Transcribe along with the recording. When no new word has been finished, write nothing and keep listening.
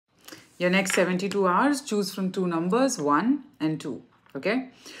Your next 72 hours, choose from two numbers, 1 and 2. Okay?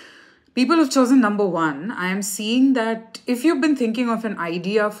 People who've chosen number 1, I am seeing that if you've been thinking of an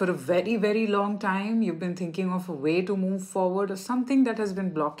idea for a very, very long time, you've been thinking of a way to move forward or something that has been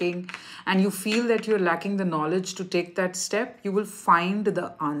blocking, and you feel that you're lacking the knowledge to take that step, you will find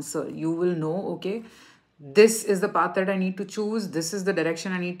the answer. You will know, okay, this is the path that I need to choose. This is the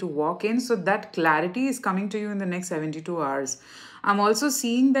direction I need to walk in. So that clarity is coming to you in the next 72 hours. I'm also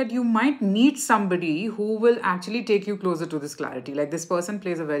seeing that you might meet somebody who will actually take you closer to this clarity. Like this person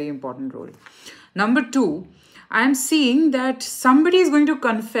plays a very important role. Number 2, I'm seeing that somebody is going to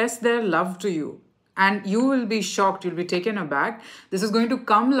confess their love to you. And you will be shocked, you'll be taken aback. This is going to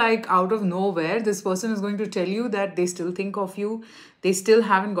come like out of nowhere. This person is going to tell you that they still think of you, they still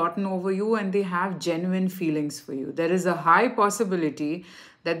haven't gotten over you, and they have genuine feelings for you. There is a high possibility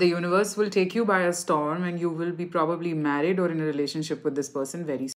that the universe will take you by a storm and you will be probably married or in a relationship with this person very soon.